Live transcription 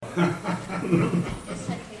All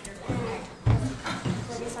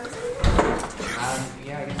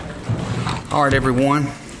right, everyone.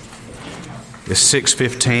 It's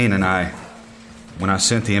 6:15, and when I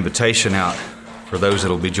sent the invitation out for those that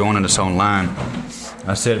will be joining us online,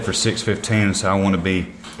 I set it for 6:15, so I want to be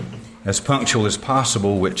as punctual as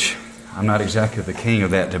possible, which I'm not exactly the king of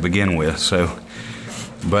that to begin with.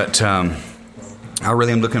 But I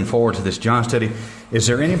really am looking forward to this John study. Is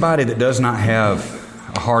there anybody that does not have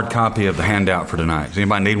a hard copy of the handout for tonight? Does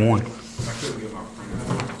anybody need one?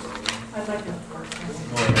 I'd like to.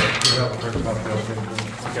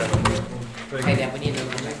 Hey, Dad, we need to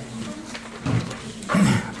move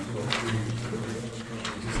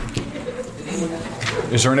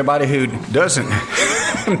Is there anybody who doesn't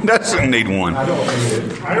need one? I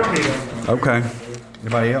don't need it. Okay.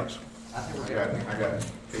 Anybody else? I got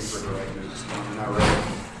paper to write this down. Not ready.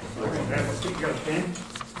 You got a pen?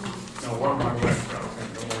 No, where am I with?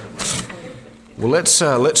 Don't worry about it. Well,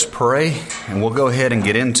 let's pray, and we'll go ahead and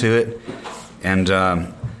get into it, and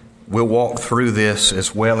we'll walk through this,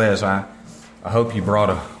 as well as I hope you brought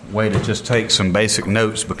a way to just take some basic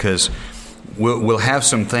notes, because we'll have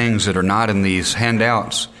some things that are not in these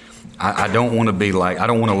handouts. I don't want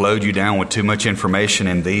to load you down with too much information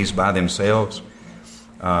in these by themselves,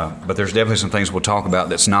 but there's definitely some things we'll talk about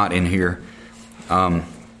that's not in here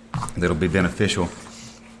that'll be beneficial.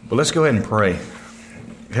 But let's go ahead and pray.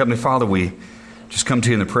 Heavenly Father, we just come to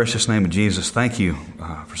you in the precious name of Jesus. Thank you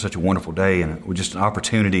for such a wonderful day, and just an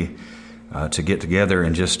opportunity to get together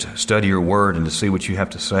and just study your word and to see what you have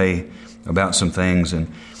to say about some things.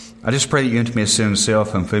 And I just pray that you enter me as sin and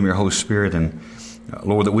self and fill me your Holy Spirit. And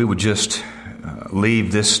Lord, that we would just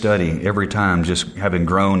leave this study every time just having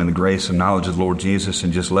grown in the grace and knowledge of the Lord Jesus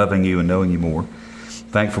and just loving you and knowing you more.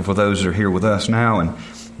 Thankful for those that are here with us now and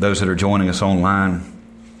those that are joining us online.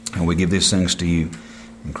 And we give these things to you.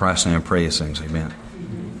 In Christ's name I pray these things. Amen.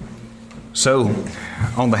 So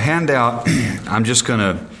on the handout, I'm just going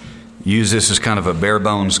to use this as kind of a bare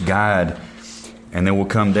bones guide, and then we'll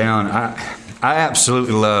come down. I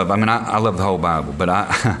absolutely love, I love the whole Bible, but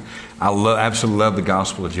I absolutely love the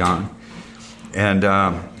Gospel of John. And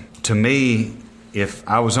to me, if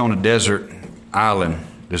I was on a deserted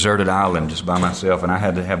island just by myself, and I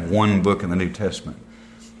had to have one book in the New Testament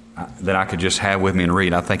that I could just have with me and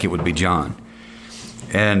read, I think it would be John.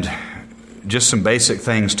 And just some basic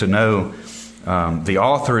things to know. The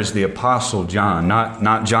author is the Apostle John,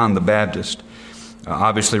 not John the Baptist.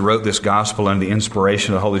 Obviously wrote this gospel under the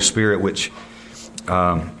inspiration of the Holy Spirit, which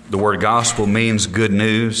the word gospel means good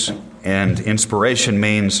news, and inspiration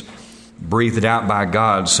means breathed out by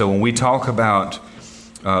God. So when we talk about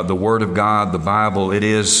the Word of God, the Bible, it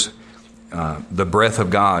is the breath of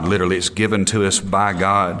God. Literally, it's given to us by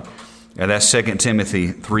God. And that's 2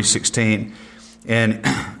 Timothy 3:16. And,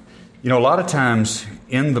 a lot of times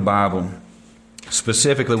in the Bible,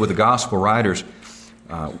 specifically with the gospel writers,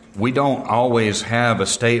 we don't always have a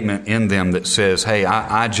statement in them that says, hey,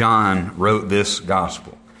 I John, wrote this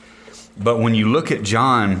gospel. But when you look at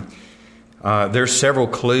John, there's several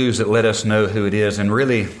clues that let us know who it is. And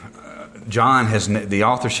really, the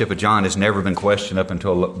authorship of John has never been questioned up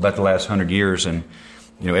until about the last 100 years. And,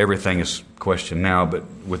 everything is questioned now, but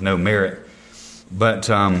with no merit. But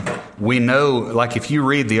we know, like if you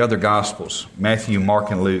read the other Gospels, Matthew,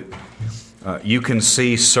 Mark, and Luke, you can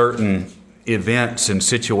see certain events and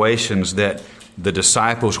situations that the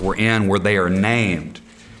disciples were in where they are named.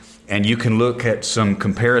 And you can look at some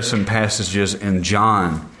comparison passages in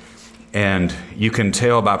John, and you can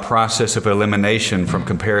tell by process of elimination from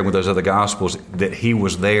comparing with those other Gospels that he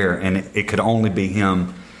was there, and it could only be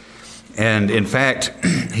him. And in fact,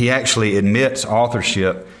 he actually admits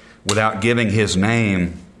authorship without giving his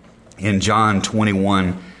name in John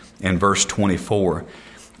 21 and verse 24.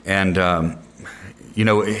 And,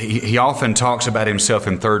 he often talks about himself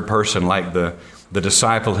in third person, like the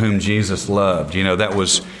disciple whom Jesus loved.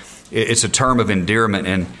 It's a term of endearment,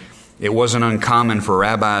 and it wasn't uncommon for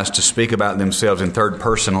rabbis to speak about themselves in third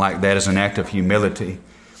person like that as an act of humility.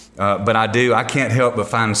 But I can't help but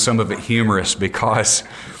find some of it humorous because,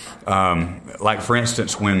 like for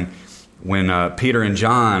instance, when Peter and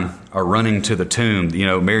John are running to the tomb,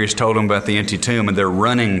 Mary's told them about the empty tomb, and they're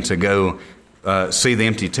running to go see the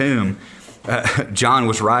empty tomb. John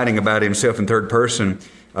was writing about himself in third person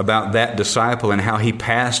about that disciple and how he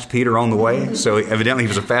passed Peter on the way. So evidently he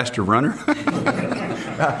was a faster runner.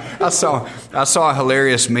 I saw a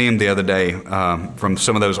hilarious meme the other day from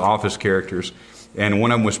some of those Office characters, and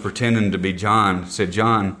one of them was pretending to be John. Said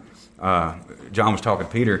John was talking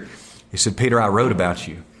to Peter. He said, "Peter, I wrote about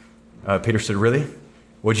you." Peter said, "Really?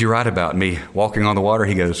 What'd you write about? Me walking on the water?"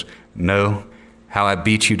 He goes, "No, how I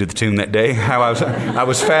beat you to the tomb that day, how I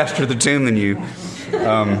was faster to the tomb than you.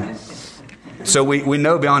 So we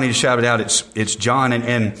know beyond any shadow of doubt it's John,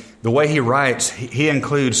 and the way he writes, he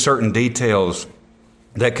includes certain details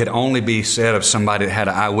that could only be said of somebody that had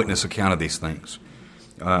an eyewitness account of these things.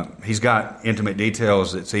 He's got intimate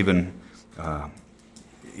details that's even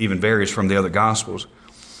varies from the other Gospels.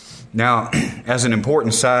 Now, as an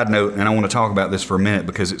important side note, and I want to talk about this for a minute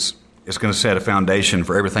because it's going to set a foundation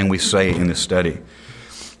for everything we say in this study.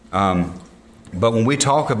 But when we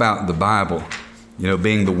talk about the Bible,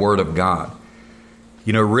 being the Word of God,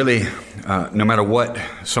 really, no matter what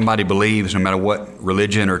somebody believes, no matter what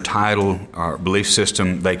religion or title or belief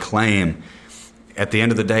system they claim, at the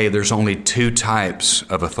end of the day, there's only two types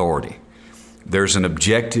of authority. There's an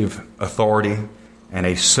objective authority and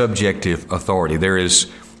a subjective authority. There is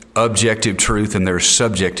objective truth and there's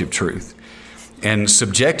subjective truth. And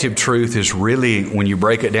subjective truth is really, when you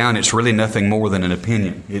break it down, it's really nothing more than an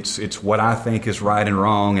opinion. It's what I think is right and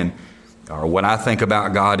wrong, or what I think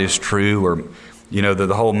about God is true, or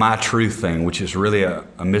the whole my truth thing, which is really a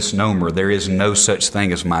misnomer. There is no such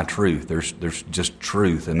thing as my truth. There's just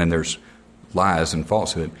truth, and then there's lies and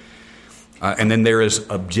falsehood. And then there is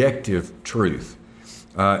objective truth.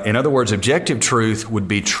 In other words, objective truth would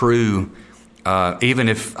be true even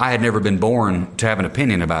if I had never been born to have an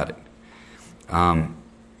opinion about it.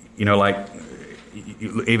 Like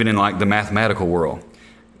even in like the mathematical world,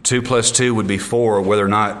 2 + 2 would be 4, whether or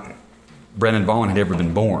not Brennan Vaughn had ever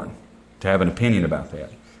been born to have an opinion about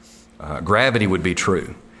that. Gravity would be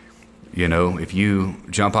true. If you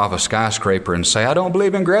jump off a skyscraper and say, I don't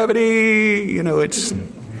believe in gravity,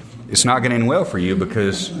 it's not going to end well for you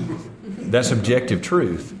because that's objective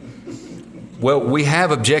truth. Well, we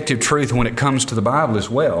have objective truth when it comes to the Bible as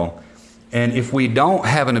well. And if we don't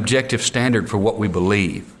have an objective standard for what we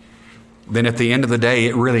believe, then at the end of the day,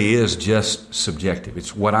 it really is just subjective.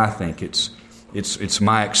 It's what I think. It's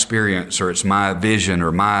my experience, or it's my vision,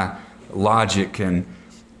 or my logic, and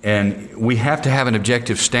we have to have an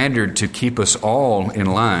objective standard to keep us all in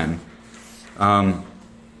line. And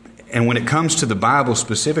when it comes to the Bible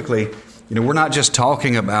specifically, we're not just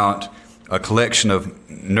talking about a collection of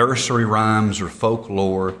nursery rhymes or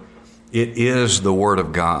folklore. It is the Word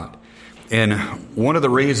of God. And one of the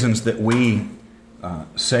reasons that we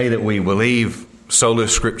say that we believe sola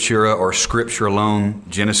scriptura, or Scripture alone,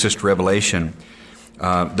 Genesis to Revelation,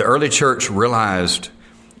 the early church realized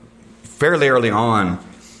fairly early on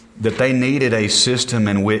that they needed a system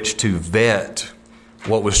in which to vet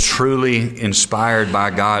what was truly inspired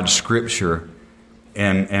by God's Scripture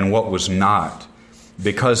and what was not.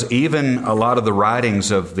 Because even a lot of the writings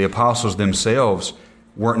of the apostles themselves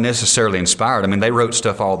weren't necessarily inspired. I mean, they wrote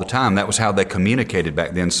stuff all the time. That was how they communicated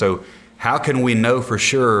back then. So how can we know for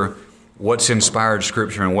sure what's inspired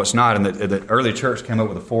Scripture and what's not? And the early church came up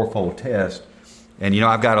with a fourfold test. And,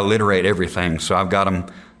 I've got to alliterate everything. So I've got them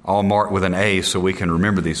all marked with an A so we can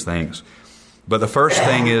remember these things. But the first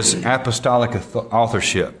thing is apostolic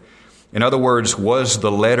authorship. In other words, was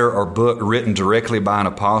the letter or book written directly by an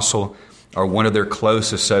apostle or one of their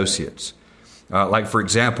close associates? Like, for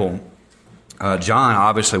example, John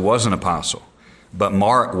obviously was an apostle, but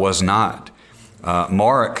Mark was not.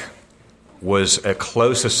 Mark was a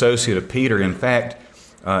close associate of Peter. In fact,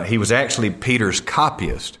 he was actually Peter's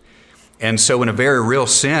copyist. And so in a very real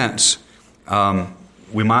sense,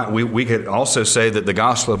 we could also say that the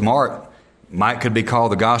Gospel of Mark could be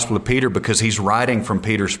called the Gospel of Peter because he's writing from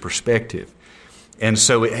Peter's perspective. And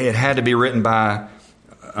so it had to be written by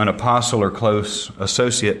an apostle or close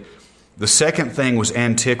associate. The second thing was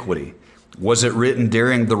antiquity. Was it written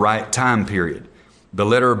during the right time period? The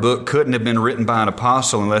letter or book couldn't have been written by an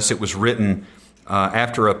apostle unless it was written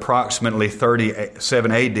after approximately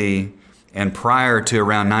 37 AD and prior to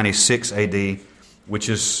around 96 AD, which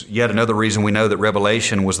is yet another reason we know that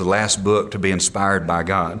Revelation was the last book to be inspired by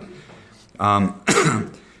God.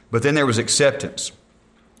 But then there was acceptance.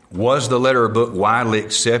 Was the letter or book widely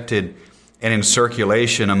accepted and in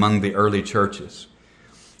circulation among the early churches?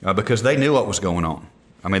 Because they knew what was going on.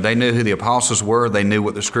 I mean, they knew who the apostles were. They knew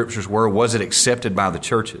what the Scriptures were. Was it accepted by the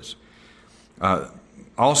churches?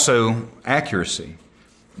 Also, accuracy.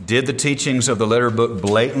 Did the teachings of the letter book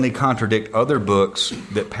blatantly contradict other books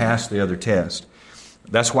that passed the other test?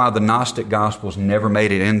 That's why the Gnostic Gospels never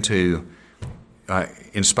made it into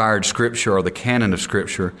inspired Scripture or the canon of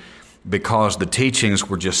Scripture, because the teachings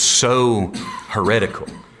were just so heretical.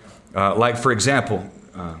 Like, for example,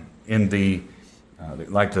 in the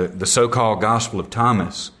so-called Gospel of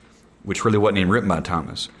Thomas, which really wasn't even written by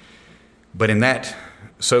Thomas. But in that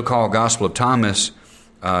so-called Gospel of Thomas,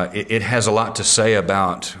 it has a lot to say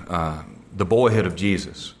about the boyhood of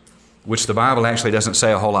Jesus. which the Bible actually doesn't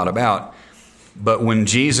say a whole lot about. But when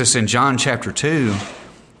Jesus, in John chapter 2,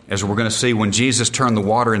 as we're going to see, when Jesus turned the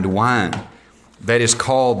water into wine, that is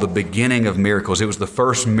called the beginning of miracles. It was the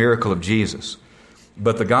first miracle of Jesus.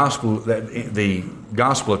 But the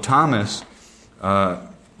Gospel of Thomas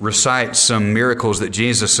recites some miracles that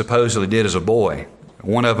Jesus supposedly did as a boy.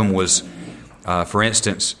 One of them was, for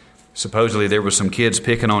instance, supposedly there was some kids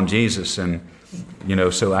picking on Jesus, and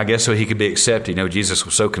so I guess so he could be accepted. Jesus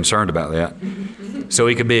was so concerned about that. So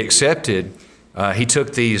he could be accepted. He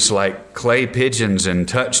took these like clay pigeons and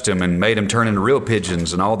touched them and made them turn into real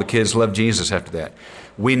pigeons, and all the kids loved Jesus after that.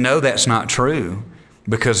 We know that's not true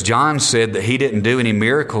because John said that he didn't do any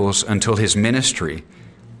miracles until his ministry.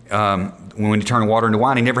 When he turned water into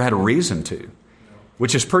wine, he never had a reason to,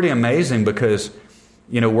 which is pretty amazing because,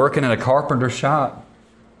 working in a carpenter shop,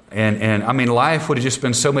 and I mean, life would have just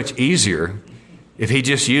been so much easier if he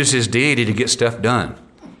just used his deity to get stuff done.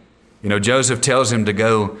 Joseph tells him to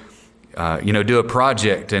go, do a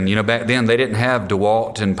project. And, back then they didn't have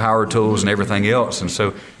DeWalt and power tools and everything else. And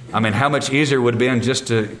so, I mean, how much easier it would have been just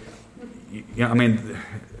to,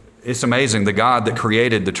 it's amazing. The God that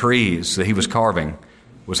created the trees that he was carving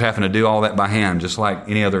was having to do all that by hand, just like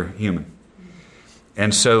any other human.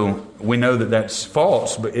 And so we know that that's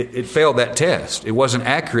false, but it failed that test. It wasn't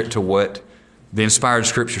accurate to what the inspired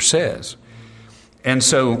Scripture says. And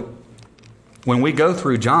so when we go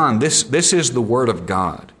through John, this is the Word of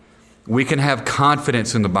God. We can have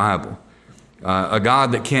confidence in the Bible. A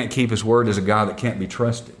God that can't keep His word is a God that can't be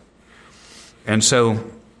trusted. And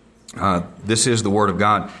so this is the Word of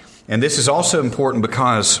God. And this is also important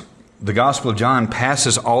because the Gospel of John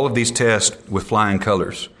passes all of these tests with flying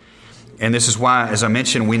colors. And this is why, as I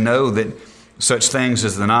mentioned, we know that such things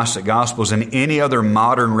as the Gnostic Gospels and any other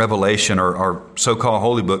modern revelation or so-called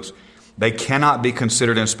holy books, they cannot be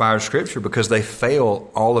considered inspired Scripture because they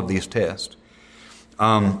fail all of these tests.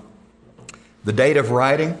 The date of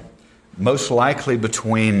writing, most likely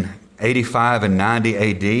between 85 and 90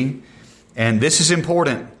 A.D. And this is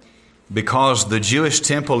important because the Jewish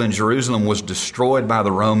temple in Jerusalem was destroyed by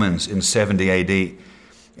the Romans in 70 A.D.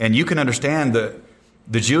 And you can understand that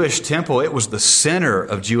the Jewish temple, it was the center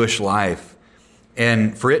of Jewish life.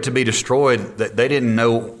 And for it to be destroyed, they didn't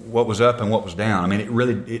know what was up and what was down. I mean,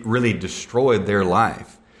 it really destroyed their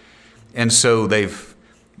life. And so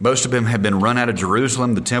most of them have been run out of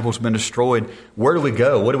Jerusalem. The temple's been destroyed. Where do we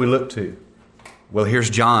go? What do we look to? Well, here's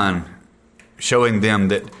John showing them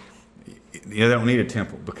that they don't need a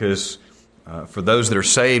temple because for those that are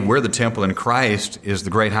saved, we're the temple and Christ is the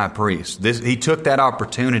great high priest. He took that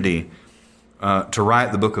opportunity to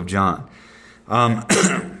write the book of John.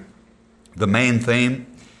 The main theme,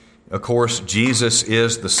 of course, Jesus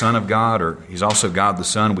is the Son of God, or He's also God the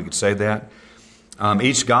Son, we could say that.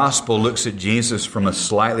 Each gospel looks at Jesus from a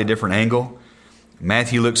slightly different angle.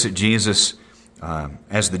 Matthew looks at Jesus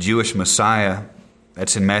as the Jewish Messiah.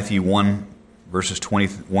 That's in Matthew 1, verses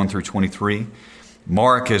 21 through 23.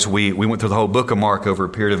 Mark, as we went through the whole book of Mark over a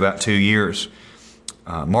period of about 2 years.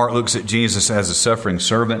 Mark looks at Jesus as a suffering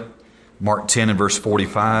servant. Mark 10 and verse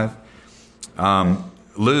 45.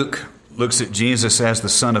 Luke looks at Jesus as the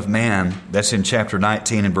Son of Man. That's in chapter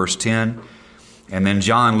 19 and verse 10. And then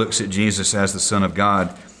John looks at Jesus as the Son of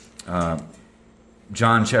God.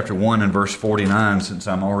 John chapter 1 and verse 49, since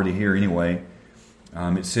I'm already here anyway,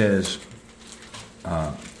 it says,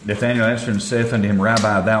 Nathanael answered and saith unto him,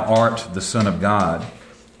 Rabbi, thou art the Son of God.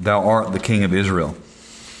 Thou art the King of Israel.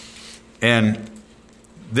 And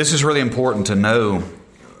this is really important to know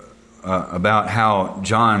about how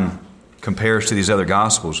John compares to these other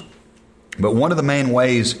Gospels. But one of the main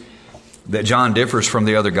ways that John differs from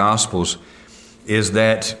the other Gospels is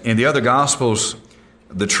that in the other Gospels,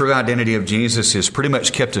 the true identity of Jesus is pretty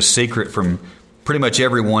much kept a secret from pretty much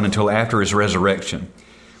everyone until after His resurrection.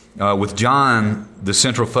 With John, the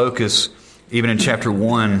central focus, even in chapter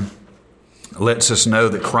 1, lets us know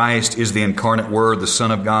that Christ is the incarnate Word, the Son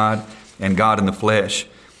of God, and God in the flesh.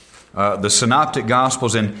 The Synoptic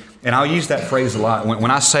Gospels, and I'll use that phrase a lot.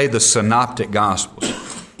 When I say the Synoptic Gospels,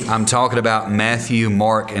 I'm talking about Matthew,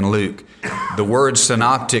 Mark, and Luke. The word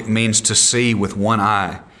synoptic means to see with one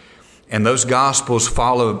eye. And those Gospels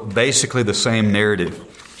follow basically the same narrative.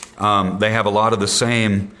 They have a lot of the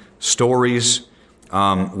same stories.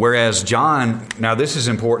 Whereas John, now this is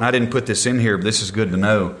important. I didn't put this in here, but this is good to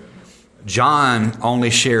know. John only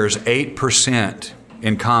shares 8%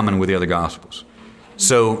 in common with the other Gospels.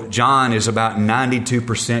 So John is about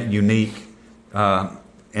 92% unique.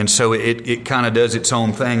 And so it kind of does its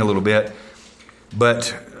own thing a little bit.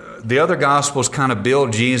 But the other Gospels kind of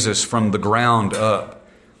build Jesus from the ground up,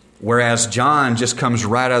 whereas John just comes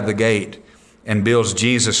right out of the gate and builds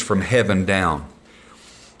Jesus from heaven down.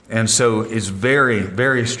 And so it's very,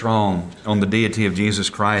 very strong on the deity of Jesus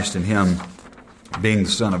Christ and Him being the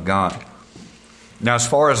Son of God. Now, as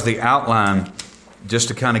far as the outline, just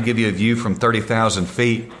to kind of give you a view from 30,000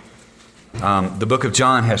 feet, the book of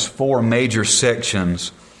John has 4 major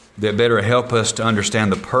sections that better help us to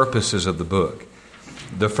understand the purposes of the book.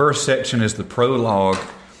 The first section is the prologue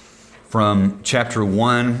from chapter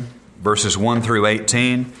 1, verses 1 through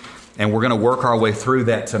 18, and we're going to work our way through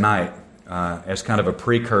that tonight as kind of a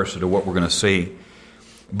precursor to what we're going to see.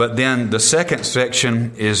 But then the second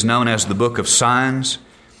section is known as the book of signs,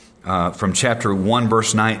 from chapter 1,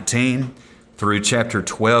 verse 19 through chapter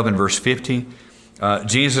 12 and verse 50.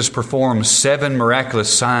 Jesus performs 7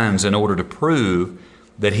 miraculous signs in order to prove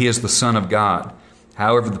that He is the Son of God.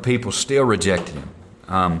 However, the people still rejected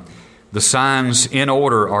Him. The signs in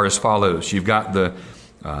order are as follows. You've got the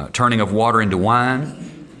turning of water into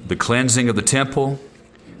wine, the cleansing of the temple,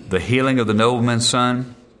 the healing of the nobleman's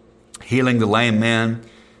son, healing the lame man,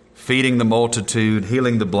 feeding the multitude,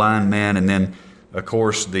 healing the blind man, and then, of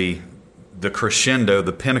course, the crescendo,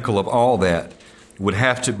 the pinnacle of all that would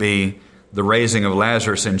have to be the raising of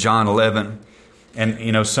Lazarus in John 11.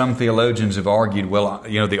 And, some theologians have argued,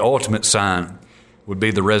 the ultimate sign would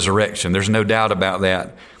be the resurrection. There's no doubt about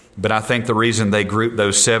that. But I think the reason they group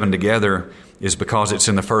those 7 together is because it's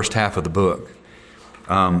in the first half of the book.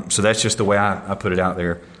 So that's just the way I put it out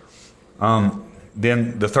there.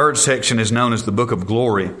 Then the third section is known as the book of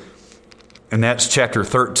glory. And that's chapter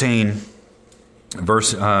 13,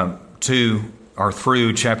 verse 2, or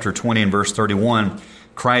through chapter 20 and verse 31.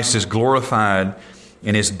 Christ is glorified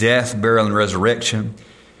in His death, burial, and resurrection.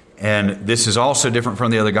 And this is also different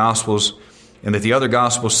from the other Gospels, in that the other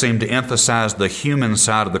Gospels seem to emphasize the human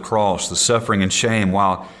side of the cross, the suffering and shame,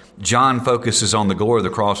 while John focuses on the glory of the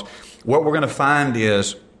cross. What we're going to find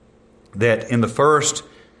is that in the first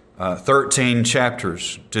 13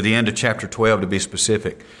 chapters, to the end of chapter 12 to be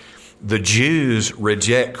specific, the Jews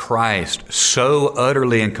reject Christ so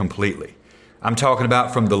utterly and completely. I'm talking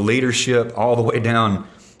about from the leadership all the way down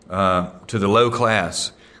to the low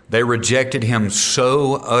class. They rejected Him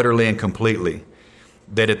so utterly and completely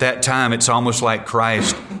that at that time it's almost like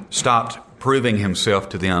Christ stopped proving Himself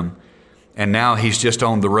to them, and now He's just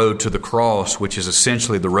on the road to the cross, which is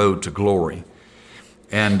essentially the road to glory.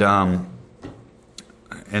 And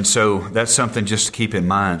so that's something just to keep in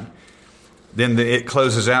mind. Then it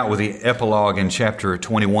closes out with the epilogue in chapter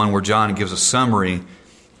 21, where John gives a summary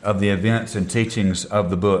of the events and teachings of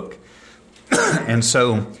the book. And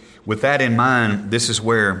so with that in mind, this is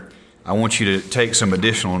where I want you to take some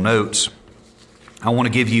additional notes. I want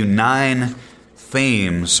to give you 9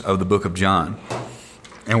 themes of the book of John.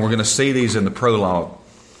 And we're going to see these in the prologue.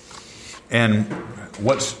 And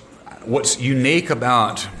what's unique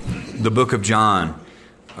about the book of John,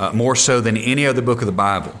 more so than any other book of the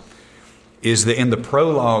Bible, is that in the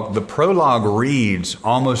prologue reads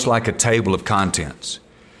almost like a table of contents.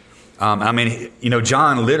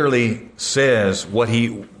 John literally says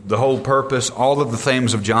the whole purpose, all of the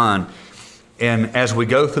themes of John. And as we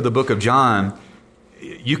go through the book of John,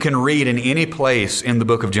 you can read in any place in the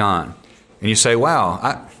book of John. And you say,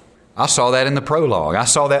 wow, I saw that in the prologue. I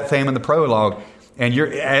saw that theme in the prologue. And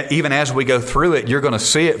even as we go through it, you're going to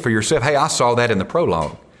see it for yourself. Hey, I saw that in the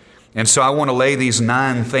prologue. And so I want to lay these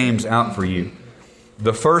 9 themes out for you.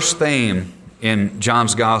 The first theme in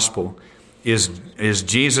John's gospel is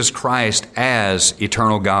Jesus Christ as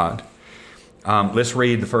eternal God. Let's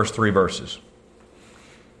read the first 3 verses.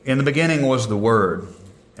 In the beginning was the Word,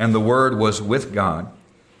 and the Word was with God,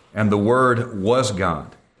 and the Word was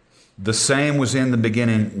God. The same was in the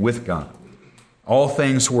beginning with God. All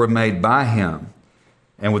things were made by Him,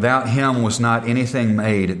 and without Him was not anything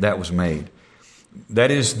made that was made.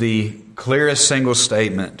 That is the clearest single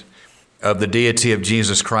statement of the deity of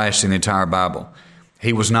Jesus Christ in the entire Bible.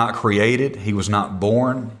 He was not created. He was not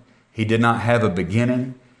born. He did not have a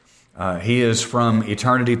beginning. He is from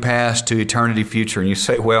eternity past to eternity future. And you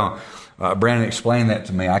say, well, Brandon, explain that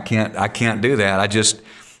to me. I can't do that.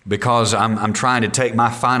 Because I'm trying to take my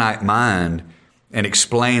finite mind and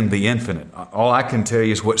explain the infinite. All I can tell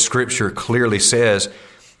you is what Scripture clearly says,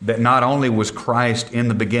 that not only was Christ in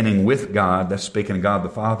the beginning with God, that's speaking of God the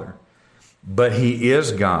Father, but He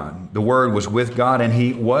is God. The Word was with God and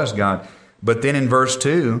He was God. But then in verse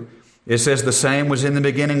 2, it says the same was in the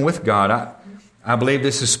beginning with God. I believe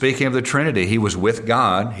this is speaking of the Trinity. He was with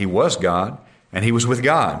God, He was God, and He was with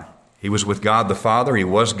God. He was with God the Father, He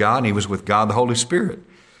was God, and He was with God the Holy Spirit.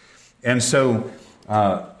 And so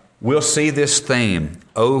we'll see this theme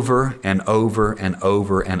over and over and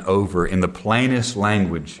over and over in the plainest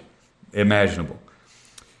language imaginable.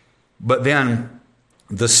 But then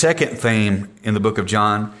the second theme in the book of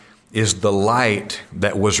John is the light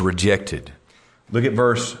that was rejected. Look at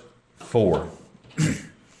verse 4.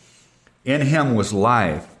 In him was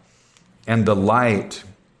life, and the life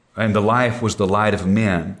was the light of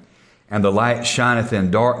men, and the light shineth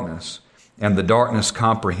in darkness, and the darkness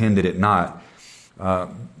comprehended it not.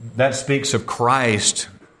 That speaks of Christ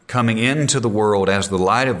coming into the world as the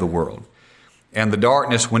light of the world. And the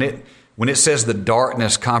darkness, when it says the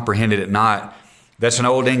darkness comprehended it not, that's an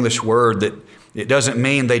old English word that it doesn't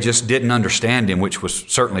mean they just didn't understand him, which was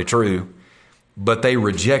certainly true, but they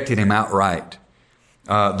rejected him outright.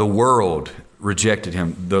 The world rejected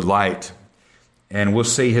him, the light. And we'll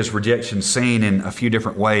see his rejection seen in a few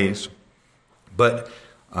different ways. But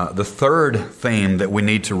the third theme that we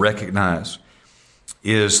need to recognize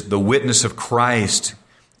is the witness of Christ,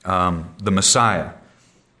 the Messiah.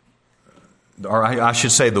 Or I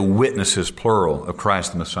should say the witnesses, plural, of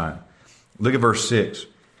Christ the Messiah. Look at verse 6.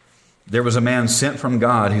 There was a man sent from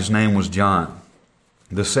God whose name was John.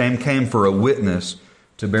 The same came for a witness,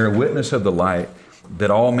 to bear witness of the light,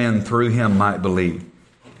 that all men through him might believe.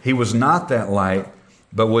 He was not that light,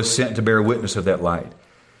 but was sent to bear witness of that light.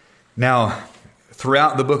 Now,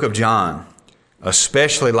 throughout the book of John,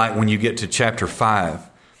 especially like when you get to chapter 5,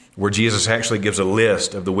 where Jesus actually gives a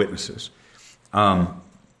list of the witnesses,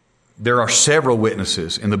 there are several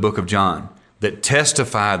witnesses in the book of John that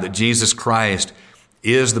testify that Jesus Christ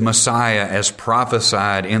is the Messiah as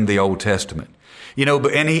prophesied in the Old Testament. You know,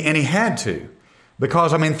 and he had to.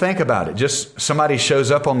 Because, I mean, think about it. Just somebody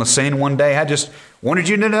shows up on the scene one day. I just wanted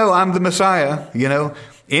you to know I'm the Messiah. You know,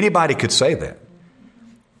 anybody could say that.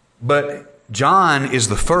 But John is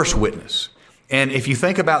the first witness. And if you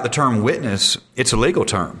think about the term witness, it's a legal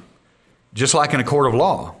term. Just like in a court of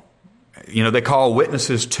law. You know, they call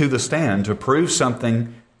witnesses to the stand to prove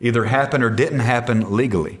something either happened or didn't happen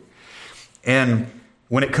legally. And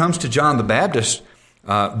when it comes to John the Baptist,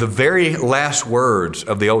 the very last words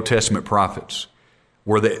of the Old Testament prophets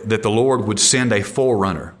were that the Lord would send a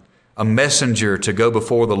forerunner, a messenger to go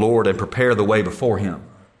before the Lord and prepare the way before him.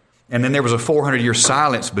 And then there was a 400-year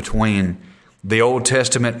silence between the Old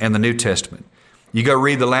Testament and the New Testament. You go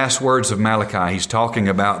read the last words of Malachi. He's talking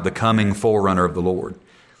about the coming forerunner of the Lord.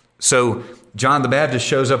 So John the Baptist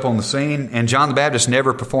shows up on the scene, and John the Baptist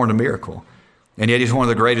never performed a miracle. And yet he's one of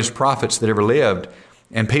the greatest prophets that ever lived.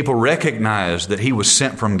 And people recognized that he was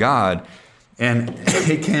sent from God, and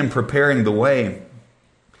he came preparing the way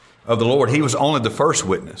of the Lord. He was only the first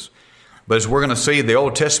witness. But as we're going to see, the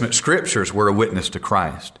Old Testament scriptures were a witness to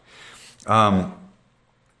Christ. The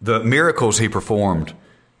miracles he performed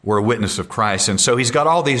were a witness of Christ. And so he's got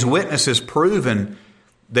all these witnesses proving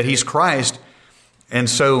that he's Christ. And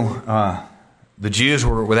so the Jews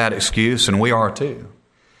were without excuse, and we are too.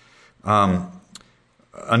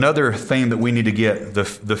 Another theme that we need to get, the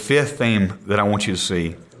fifth theme that I want you to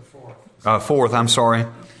see. Fourth,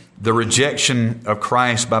 the rejection of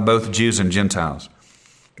Christ by both Jews and Gentiles.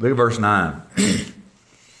 Look at verse 9.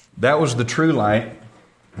 That was the true light,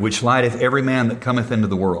 which lighteth every man that cometh into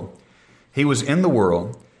the world. He was in the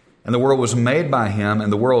world, and the world was made by him,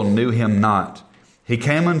 and the world knew him not. He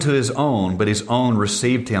came unto his own, but his own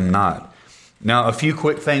received him not. Now, a few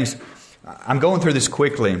quick things. I'm going through this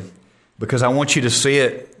quickly because I want you to see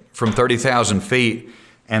it from 30,000 feet,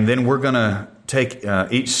 and then we're going to take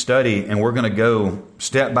each study and we're going to go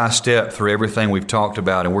step by step through everything we've talked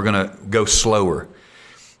about, and we're going to go slower.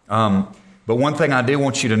 But one thing I do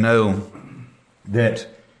want you to know, that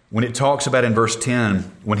when it talks about in verse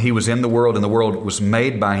 10, when he was in the world and the world was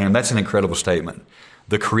made by him, that's an incredible statement.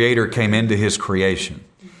 The Creator came into his creation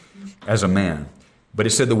as a man. But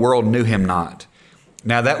it said the world knew him not.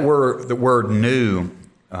 Now that word, the word knew,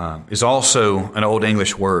 is also an Old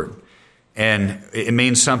English word. And it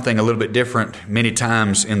means something a little bit different many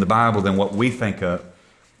times in the Bible than what we think of.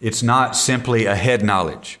 It's not simply a head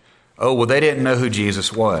knowledge. Oh, well, they didn't know who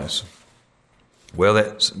Jesus was. Well,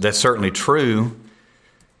 that's certainly true.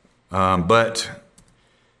 But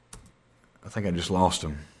I think I just lost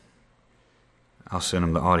him. I'll send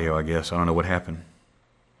him the audio, I guess. I don't know what happened.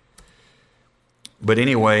 But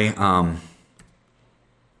anyway, the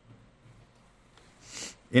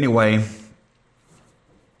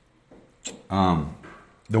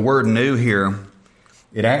word knew here,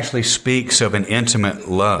 it actually speaks of an intimate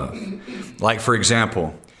love. Like, for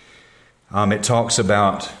example, it talks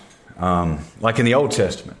about, like in the Old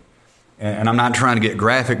Testament, and I'm not trying to get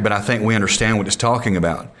graphic, but I think we understand what it's talking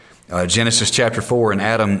about. Genesis chapter 4, and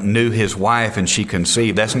Adam knew his wife and she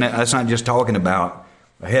conceived. That's not just talking about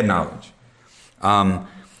a head knowledge.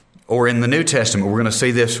 Or in the New Testament, we're going to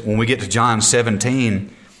see this when we get to John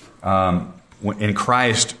 17. in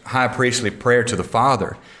Christ's high priestly prayer to the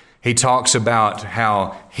Father, he talks about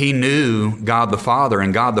how he knew God the Father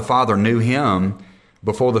and God the Father knew him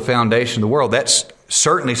before the foundation of the world. That's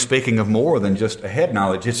certainly speaking of more than just a head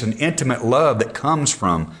knowledge. It's an intimate love that comes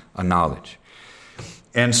from a knowledge.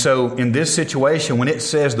 And so in this situation, when it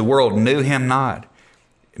says the world knew him not,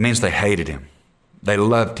 it means they hated him. They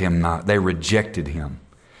loved him not. They rejected him.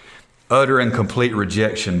 Utter and complete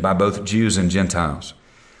rejection by both Jews and Gentiles.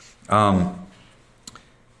 But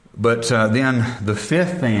then the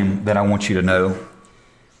fifth theme that I want you to know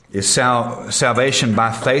is salvation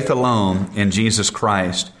by faith alone in Jesus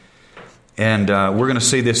Christ. And we're going to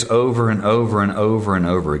see this over and over and over and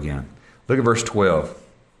over again. Look at verse 12.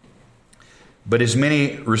 But as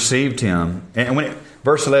many received him, and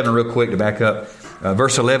verse 11, real quick to back up.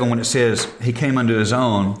 Verse 11, when it says, he came unto his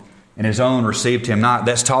own, and his own received him not,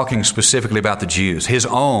 that's talking specifically about the Jews. His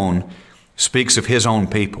own speaks of his own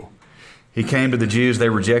people. He came to the Jews, they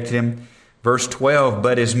rejected him. Verse 12,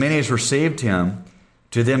 but as many as received him,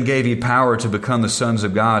 to them gave he power to become the sons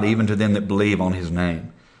of God, even to them that believe on his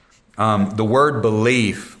name. The word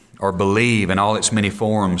belief, or believe in all its many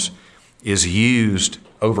forms, is used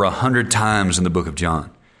over 100 times in the book of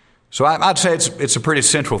John. So I'd say it's a pretty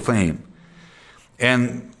central theme.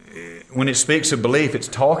 And when it speaks of belief, it's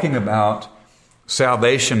talking about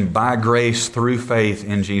salvation by grace through faith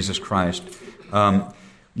in Jesus Christ.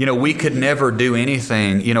 We could never do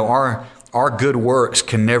anything. Our good works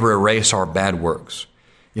can never erase our bad works.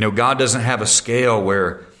 God doesn't have a scale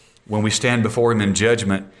where when we stand before him in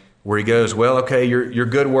judgment, where he goes, well, okay, your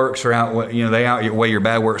good works are out, they outweigh your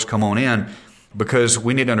bad works, come on in. Because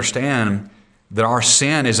we need to understand that our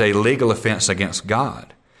sin is a legal offense against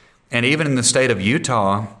God. And even in the state of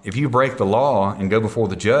Utah, if you break the law and go before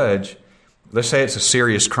the judge, let's say it's a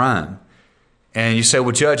serious crime. And you say,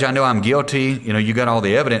 well, Judge, I know I'm guilty. You got all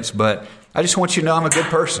the evidence, but I just want you to know I'm a good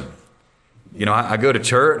person. I go to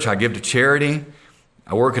church, I give to charity,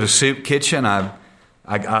 I work at a soup kitchen, I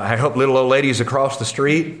help little old ladies across the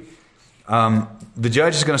street. The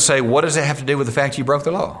judge is going to say, what does that have to do with the fact you broke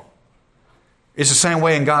the law? It's the same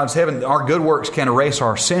way in God's heaven. Our good works can't erase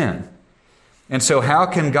our sin. And so how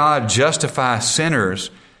can God justify sinners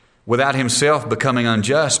without himself becoming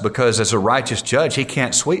unjust? Because as a righteous judge, he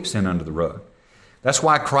can't sweep sin under the rug. That's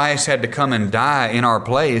why Christ had to come and die in our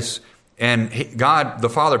place. And God, the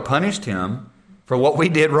Father, punished him for what we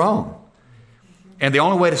did wrong. And the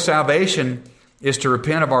only way to salvation is to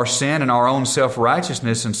repent of our sin and our own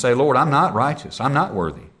self-righteousness and say, Lord, I'm not righteous. I'm not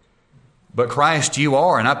worthy. But Christ, you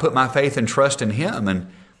are, and I put my faith and trust in him. And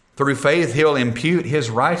through faith, he'll impute his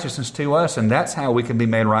righteousness to us, and that's how we can be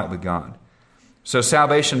made right with God. So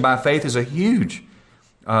salvation by faith is a huge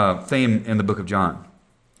theme in the book of John.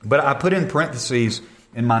 But I put in parentheses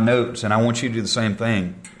in my notes, and I want you to do the same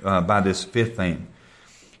thing by this fifth theme.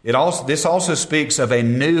 This also speaks of a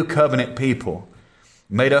new covenant people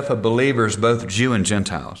made up of believers, both Jew and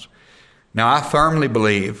Gentiles. Now, I firmly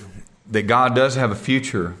believe that God does have a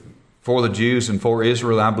future for the Jews and for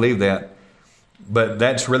Israel. I believe that. But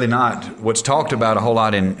that's really not what's talked about a whole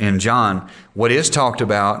lot in John. What is talked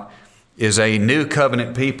about is a new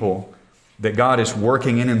covenant people that God is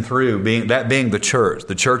working in and through, being the church.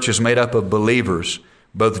 The church is made up of believers,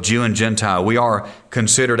 both Jew and Gentile. We are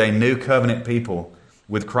considered a new covenant people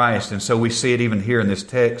with Christ. And so we see it even here in this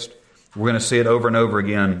text. We're going to see it over and over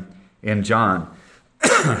again in John.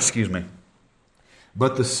 Excuse me.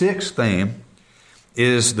 But the sixth theme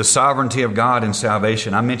is the sovereignty of God in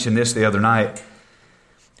salvation. I mentioned this the other night.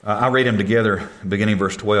 I'll read them together, beginning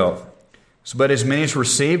verse 12. But as many as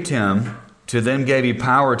received him, to them gave he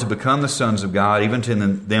power to become the sons of God, even to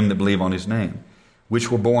them that believe on his name,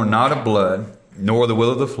 which were born not of blood, nor the will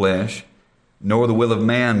of the flesh, nor the will of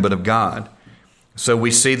man, but of God. So we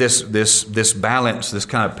see this balance, this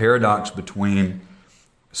kind of paradox between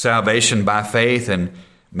salvation by faith and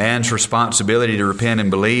man's responsibility to repent and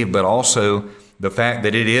believe, but also the fact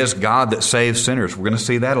that it is God that saves sinners. We're going to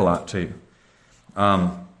see that a lot too.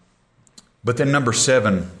 But then number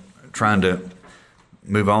 7, trying to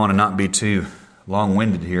move on and not be too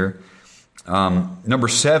long-winded here. Number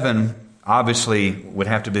 7 obviously would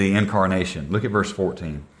have to be the incarnation. Look at verse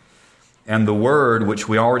 14. And the Word, which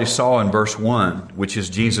we already saw in verse 1, which is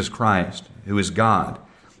Jesus Christ, who is God,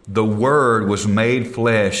 the Word was made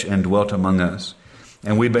flesh and dwelt among us.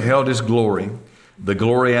 And we beheld his glory, the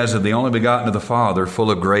glory as of the only begotten of the Father, full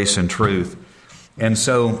of grace and truth. And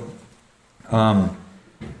so,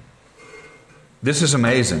 this is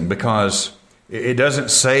amazing because it doesn't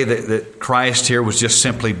say that Christ here was just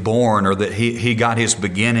simply born or that he got his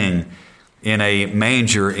beginning in a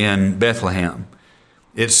manger in Bethlehem.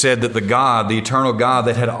 it said that the God, the eternal God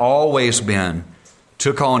that had always been,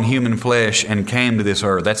 took on human flesh and came to this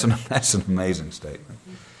earth. That's an amazing statement.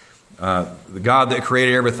 The God that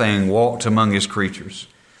created everything walked among His creatures.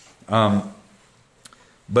 But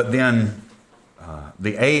then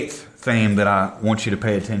the eighth theme that I want you to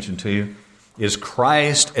pay attention to is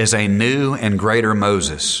Christ as a new and greater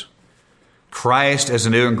Moses. Christ as a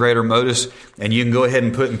new and greater Moses. And you can go ahead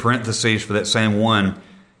and put in parentheses for that same one,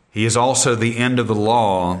 He is also the end of the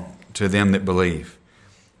law to them that believe.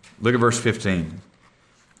 Look at verse 15.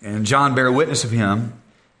 And John bare witness of Him,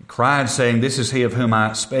 cried, saying, This is He of whom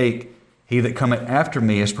I spake. He that cometh after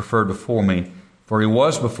me is preferred before me, for He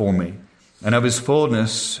was before me. And of His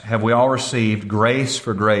fullness have we all received grace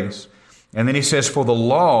for grace. And then He says, For the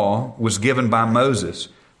law was given by Moses,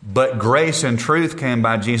 but grace and truth came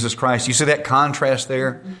by Jesus Christ. You see that contrast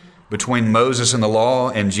there between Moses and the law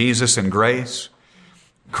and Jesus and grace?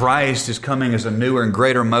 Christ is coming as a newer and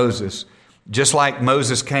greater Moses. Just like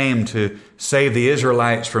Moses came to save the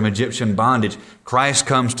Israelites from Egyptian bondage, Christ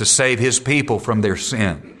comes to save His people from their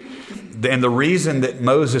sin. And the reason that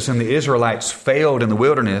Moses and the Israelites failed in the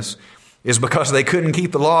wilderness is because they couldn't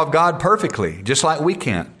keep the law of God perfectly, just like we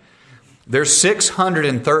can't. There's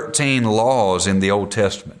 613 laws in the Old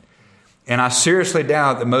Testament. And I seriously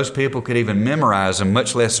doubt that most people could even memorize them,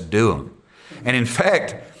 much less do them. And in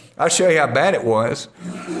fact, I'll show you how bad it was.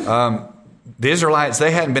 The Israelites,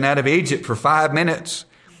 they hadn't been out of Egypt for 5 minutes.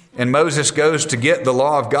 And Moses goes to get the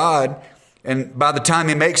law of God. And by the time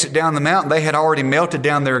he makes it down the mountain, they had already melted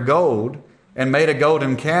down their gold and made a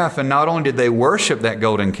golden calf. And not only did they worship that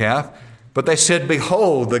golden calf, but they said,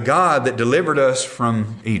 Behold, the God that delivered us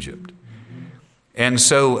from Egypt. And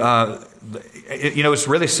so, it's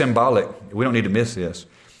really symbolic. We don't need to miss this.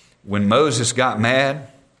 When Moses got mad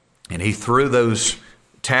and he threw those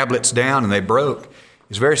tablets down and they broke,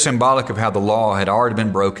 it's very symbolic of how the law had already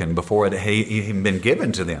been broken before it had even been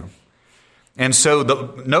given to them. And so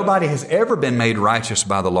nobody has ever been made righteous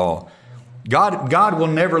by the law. God will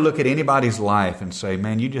never look at anybody's life and say,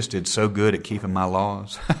 Man, you just did so good at keeping my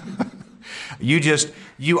laws.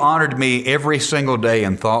 You honored me every single day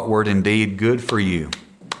in thought, word, and deed. Good for you.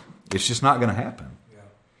 It's just not going to happen.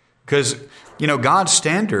 Because, God's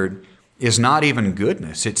standard is not even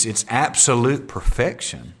goodness. It's absolute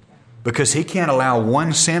perfection. Because He can't allow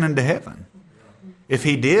one sin into heaven. If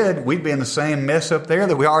He did, we'd be in the same mess up there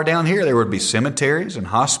that we are down here. There would be cemeteries and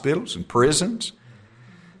hospitals and prisons.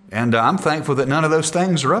 And I'm thankful that none of those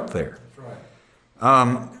things are up there.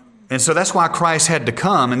 And so that's why Christ had to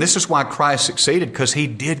come. And this is why Christ succeeded, because He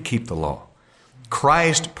did keep the law.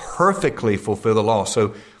 Christ perfectly fulfilled the law.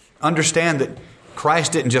 So understand that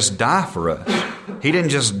Christ didn't just die for us. He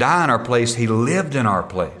didn't just die in our place. He lived in our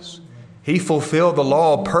place. He fulfilled the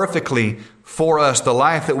law perfectly for us, the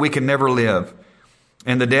life that we could never live,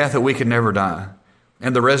 and the death that we could never die,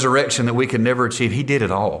 and the resurrection that we could never achieve. He did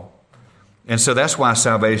it all. And so that's why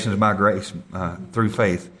salvation is by grace through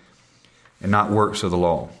faith and not works of the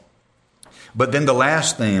law. But then the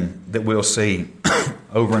last theme that we'll see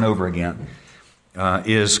over and over again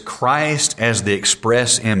is Christ as the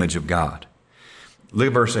express image of God. Look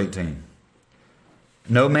at verse 18.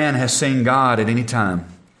 No man has seen God at any time.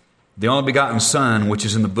 The only begotten Son, which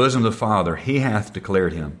is in the bosom of the Father, He hath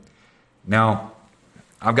declared Him. Now,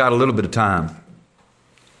 I've got a little bit of time.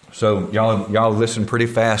 So y'all listen pretty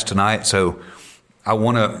fast tonight. So I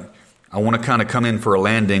want to kind of come in for a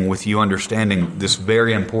landing with you understanding this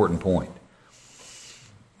very important point.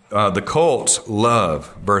 The cults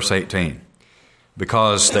love verse 18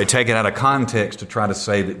 because they take it out of context to try to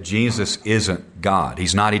say that Jesus isn't God.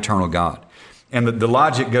 He's not eternal God. And the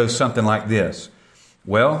logic goes something like this.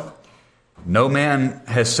 Well, no man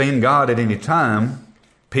has seen God at any time.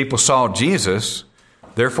 People saw Jesus.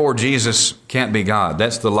 Therefore, Jesus can't be God.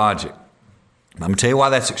 That's the logic. I'm going to tell you why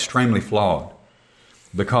that's extremely flawed.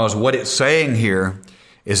 Because what it's saying here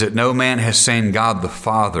is that no man has seen God the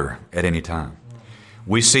Father at any time.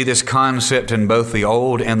 We see this concept in both the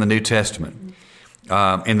Old and the New Testament.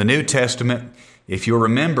 In the New Testament, if you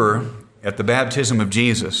remember, at the baptism of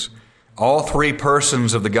Jesus, all three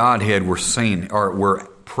persons of the Godhead were seen, or were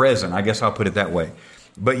present. I guess I'll put it that way.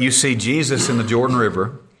 But you see Jesus in the Jordan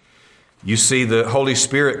River. You see the Holy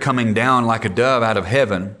Spirit coming down like a dove out of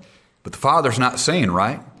heaven. But the Father's not seen,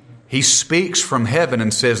 right? He speaks from heaven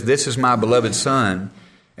and says, This is my beloved Son,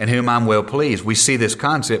 in whom I'm well pleased. We see this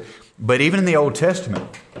concept. But even in the Old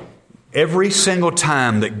Testament, every single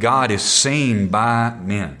time that God is seen by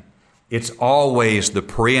men, it's always the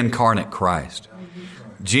pre-incarnate Christ.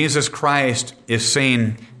 Jesus Christ is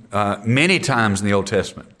seen many times in the Old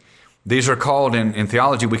Testament. These are called, in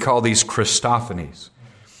theology, we call these Christophanies.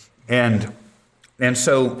 And And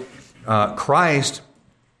so Christ,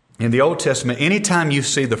 in the Old Testament, anytime you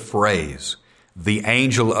see the phrase, the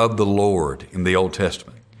angel of the Lord in the Old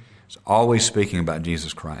Testament, it's always speaking about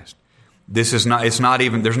Jesus Christ. There's not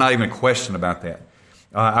even a question about that.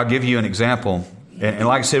 I'll give you an example. And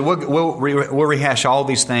like I said, we'll rehash all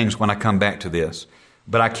these things when I come back to this.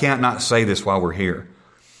 But I can't not say this while we're here.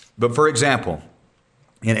 But for example,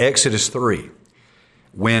 in Exodus 3,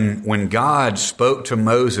 when God spoke to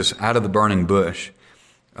Moses out of the burning bush,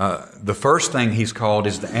 the first thing he's called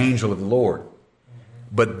is the angel of the Lord.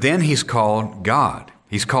 But then he's called God.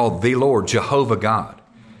 He's called the Lord, Jehovah God.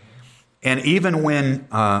 And even when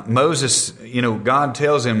Moses, God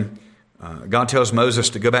tells Moses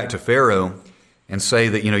to go back to Pharaoh and say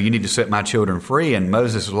that, you need to set my children free. And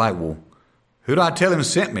Moses is like, well, who do I tell him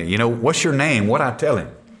sent me? What's your name? What do I tell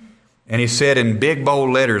him? And he said in big,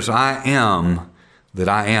 bold letters, I am that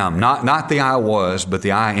I am. Not the I was, but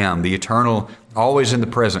the I am, the eternal, always in the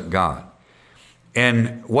present God.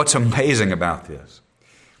 And what's amazing about this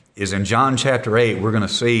is in John chapter 8, we're going to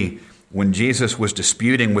see when Jesus was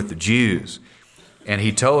disputing with the Jews, and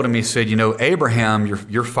he told him, he said, Abraham,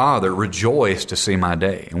 your father, rejoiced to see my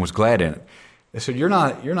day and was glad in it. They said, you're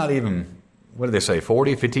not even, what did they say,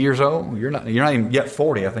 40, 50 years old? You're not even yet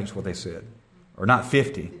 40, I think is what they said. Or not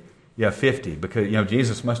 50. Yeah, 50, because,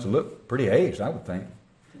 Jesus must have looked pretty aged, I would think.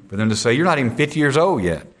 For them to say, you're not even 50 years old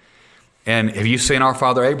yet. And have you seen our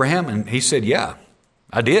father Abraham? And he said, yeah,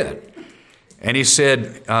 I did. And he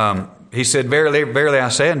said, verily, verily, I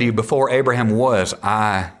say unto you, before Abraham was,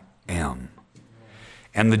 I am.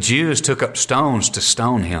 And the Jews took up stones to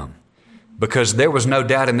stone him because there was no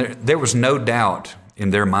doubt in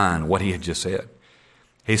their mind what he had just said.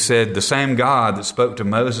 He said, the same God that spoke to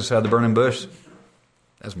Moses out of the burning bush,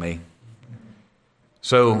 that's me.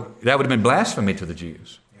 So that would have been blasphemy to the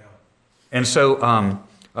Jews. And so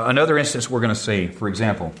another instance we're going to see, for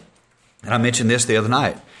example, and I mentioned this the other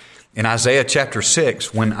night, in Isaiah chapter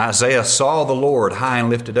 6, when Isaiah saw the Lord high and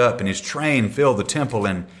lifted up and his train filled the temple,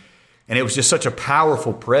 and it was just such a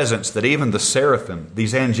powerful presence that even the seraphim,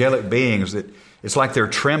 these angelic beings, that it's like they're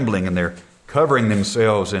trembling and they're covering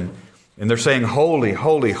themselves and they're saying, holy,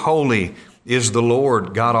 holy, holy is the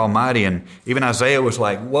Lord God Almighty. And even Isaiah was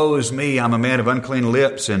like, woe is me, I'm a man of unclean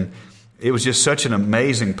lips. And it was just such an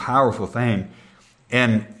amazing, powerful thing.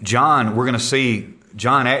 And John, we're going to see,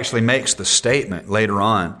 John actually makes the statement later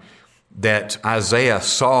on that Isaiah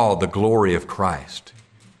saw the glory of Christ.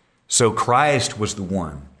 So Christ was the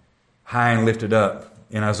one high and lifted up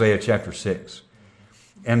in Isaiah chapter 6.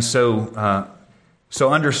 And so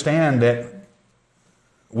understand that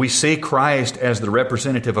we see Christ as the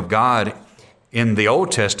representative of God in the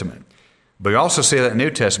Old Testament, but we also see that in the New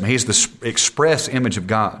Testament. He's the express image of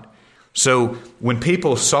God. So when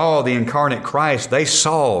people saw the incarnate Christ, they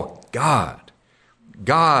saw God.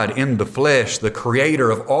 God in the flesh, the creator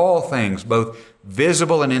of all things, both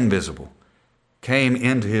visible and invisible, came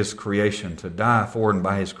into his creation to die for and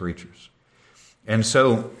by his creatures. And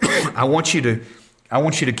so I want you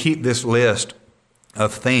to keep this list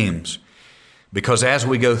of themes, because as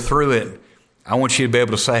we go through it, I want you to be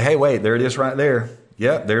able to say, hey, wait, there it is right there.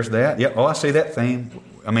 Yep, there's that. Yep, oh, I see that theme.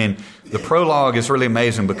 I mean, the prologue is really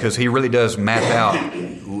amazing because he really does map out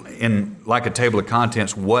in like a table of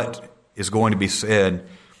contents what is going to be said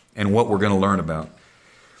and what we're going to learn about.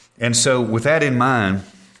 And so with that in mind,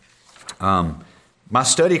 my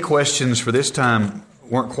study questions for this time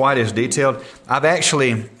weren't quite as detailed. I've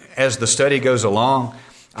actually, as the study goes along,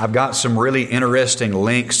 I've got some really interesting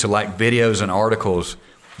links to like videos and articles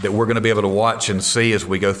that we're going to be able to watch and see as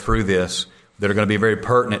we go through this that are going to be very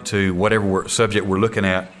pertinent to whatever subject we're looking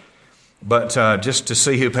at. But just to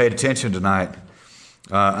see who paid attention tonight,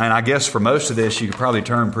 and I guess for most of this you could probably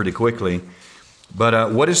turn pretty quickly,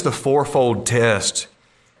 but what is the fourfold test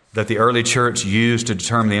that the early church used to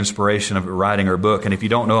determine the inspiration of writing her book? And if you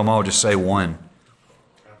don't know them all, just say one.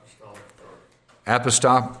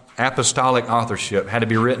 Apostolic authorship. Had to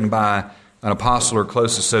be written by an apostle or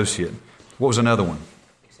close associate. What was another one?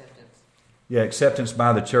 Acceptance. Yeah, acceptance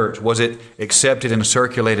by the church. Was it accepted and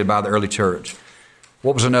circulated by the early church?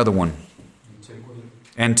 What was another one?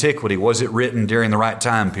 Antiquity. Was it written during the right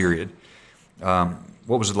time period? What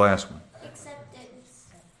was the last one? Acceptance.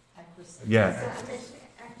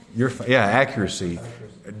 Accuracy.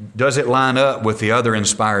 Does it line up with the other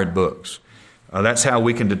inspired books? That's how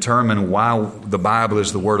we can determine why the Bible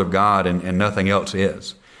is the Word of God and nothing else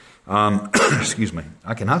is. Excuse me.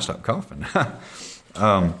 I cannot stop coughing.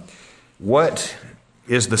 What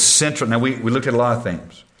is the central... Now, we looked at a lot of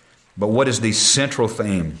themes, but what is the central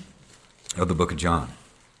theme of the book of John?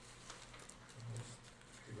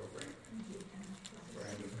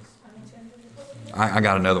 I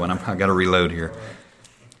got another one. I got to reload here.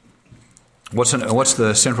 What's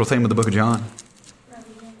the central theme of the book of John?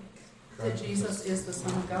 That Jesus is the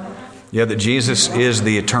Son of God. Yeah, that Jesus is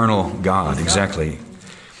the eternal God. Exactly.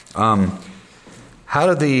 How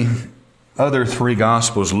do the other three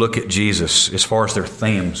Gospels look at Jesus as far as their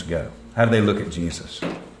themes go? How do they look at Jesus?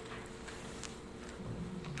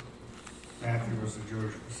 Matthew was the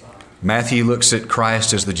Jewish Messiah. Matthew looks at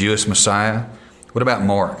Christ as the Jewish Messiah. What about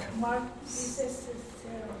Mark? Mark dices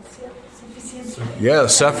suficiente. Yeah,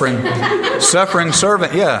 suffering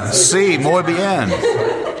servant. Yeah, sí, muy bien.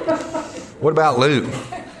 What about Luke?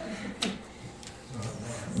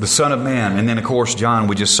 The Son of Man. And then, of course, John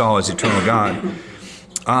we just saw as eternal God.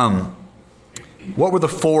 What were the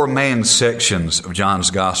four main sections of John's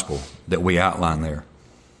Gospel that we outlined there?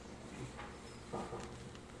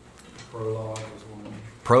 Prologue was one.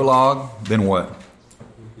 Prologue, then what?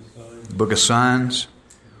 Book of Signs,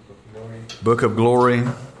 Book of Glory,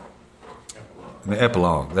 the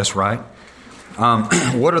epilogue. That's right.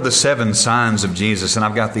 What are the 7 signs of Jesus? And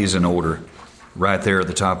I've got these in order right there at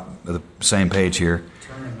the top of the same page here.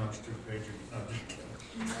 Turning those 2 pages. No, just kidding.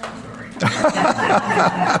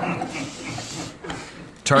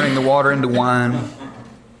 Turning the water into wine,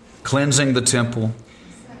 cleansing the temple,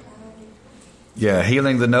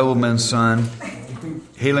 healing the nobleman's son,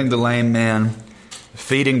 healing the lame man,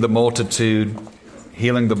 feeding the multitude,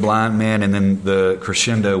 healing the blind man, and then the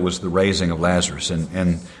crescendo was the raising of Lazarus.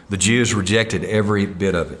 And the Jews rejected every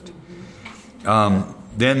bit of it.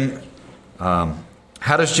 Then,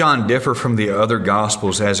 how does John differ from the other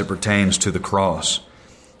Gospels as it pertains to the cross?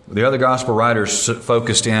 The other Gospel writers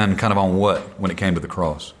focused in kind of on what when it came to the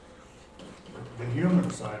cross? The human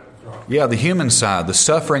side of the cross. Yeah, the human side, the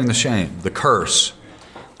suffering, the shame, the curse.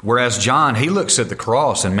 Whereas John, he looks at the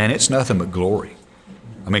cross and, man, it's nothing but glory.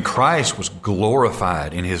 I mean, Christ was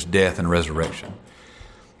glorified in His death and resurrection.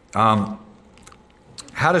 How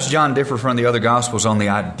does John differ from the other Gospels on the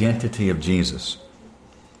identity of Jesus?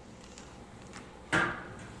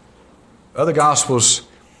 Other Gospels,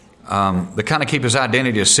 they kind of keep His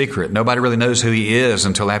identity a secret. Nobody really knows who He is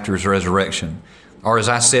until after His resurrection. Or as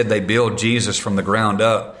I said, they build Jesus from the ground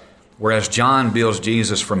up, whereas John builds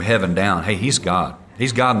Jesus from heaven down. Hey, He's God.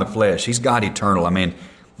 He's God in the flesh. He's God eternal. I mean,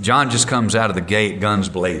 John just comes out of the gate, guns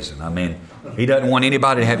blazing. I mean, he doesn't want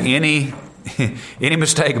anybody to have any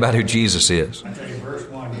mistake about who Jesus is. I tell you, verse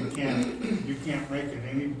 1, you can't make it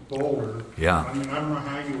any bolder. Yeah. I mean, I don't know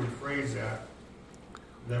how you would phrase that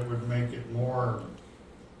would make it more,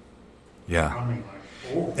 Yeah. I mean, like,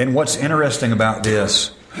 oh. And what's interesting about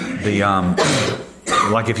this,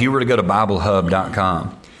 like if you were to go to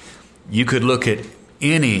BibleHub.com, you could look at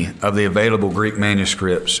any of the available Greek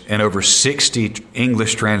manuscripts and over 60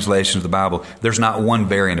 English translations of the Bible. There's not one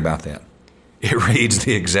variant about that. It reads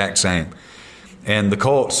the exact same. And the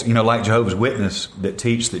cults, like Jehovah's Witness, that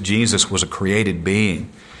teach that Jesus was a created being,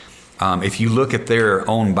 if you look at their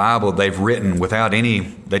own Bible, they've written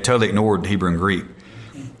they totally ignored Hebrew and Greek.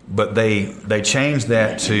 But they changed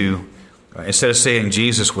that to, instead of saying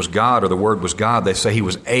Jesus was God or the Word was God, they say He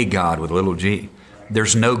was a God with a little g.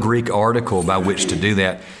 There's no Greek article by which to do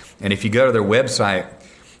that. And if you go to their website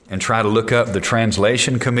and try to look up the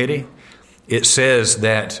translation committee, it says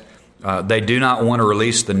that they do not want to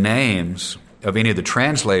release the names of any of the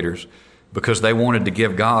translators because they wanted to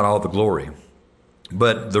give God all the glory.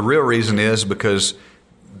 But the real reason is because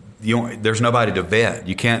there's nobody to vet.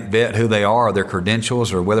 You can't vet who they are, their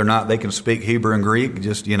credentials, or whether or not they can speak Hebrew and Greek.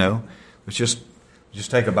 It's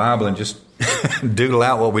just take a Bible and just doodle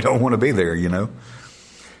out what we don't want to be there,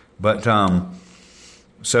 But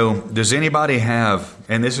so does anybody have,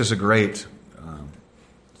 and this is a great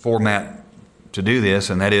format to do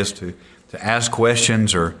this, and that is to ask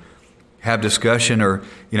questions or have discussion or,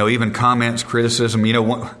 even comments, criticism.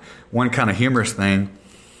 One kind of humorous thing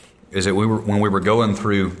is that when we were going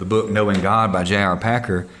through the book Knowing God by J.R.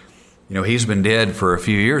 Packer, he's been dead for a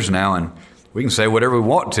few years now, and we can say whatever we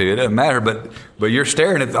want to. It doesn't matter, but you're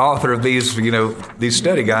staring at the author of these, these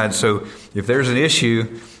study guides. So if there's an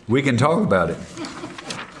issue, we can talk about it.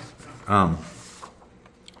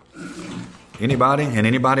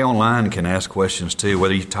 Anybody online can ask questions too,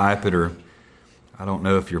 whether you type it or I don't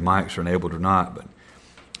know if your mics are enabled or not. But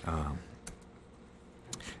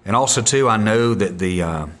and also too, I know that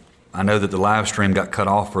the live stream got cut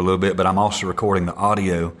off for a little bit, but I'm also recording the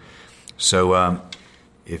audio. So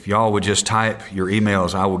if y'all would just type your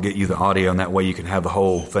emails, I will get you the audio, and that way you can have the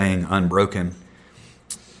whole thing unbroken.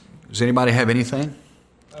 Does anybody have anything?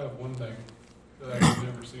 I have one thing that I've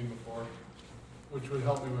never seen before, which would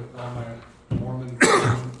help me with all my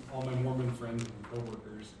Mormon friends and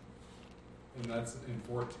coworkers. And that's in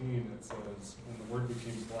 14, it says, "And the Word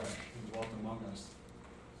became flesh and dwelt among us.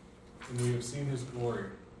 And we have seen his glory,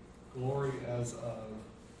 glory as of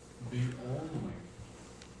the only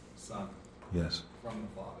Son Yes. from the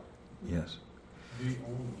Father." Yes. The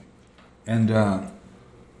only. And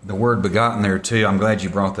the word begotten there too. I'm glad you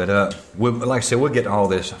brought that up. Like I said, we'll get to all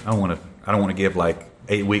this. I don't want to give like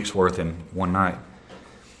 8 weeks worth in one night.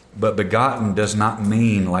 But begotten does not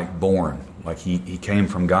mean like born, like he came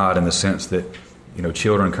from God in the sense that, you know,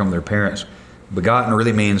 children come from their parents. Begotten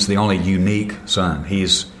really means the only unique Son.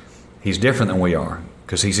 He's different than we are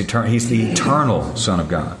because he's the eternal Son of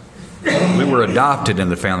God. We were adopted in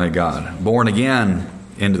the family of God, born again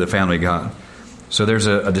into the family of God. So there's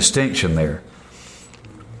a distinction there.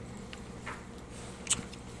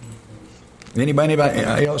 Anybody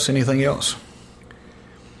else? Anything else?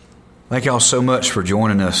 Thank y'all so much for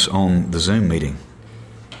joining us on the Zoom meeting.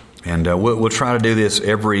 And we'll try to do this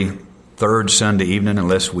every third Sunday evening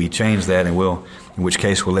unless we change that, and in which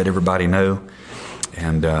case we'll let everybody know.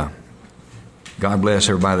 And God bless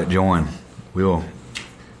everybody that joined. We'll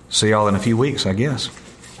see y'all in a few weeks, I guess.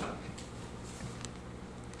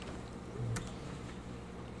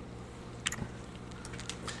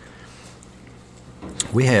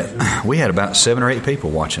 We had about 7 or 8 people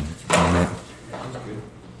watching.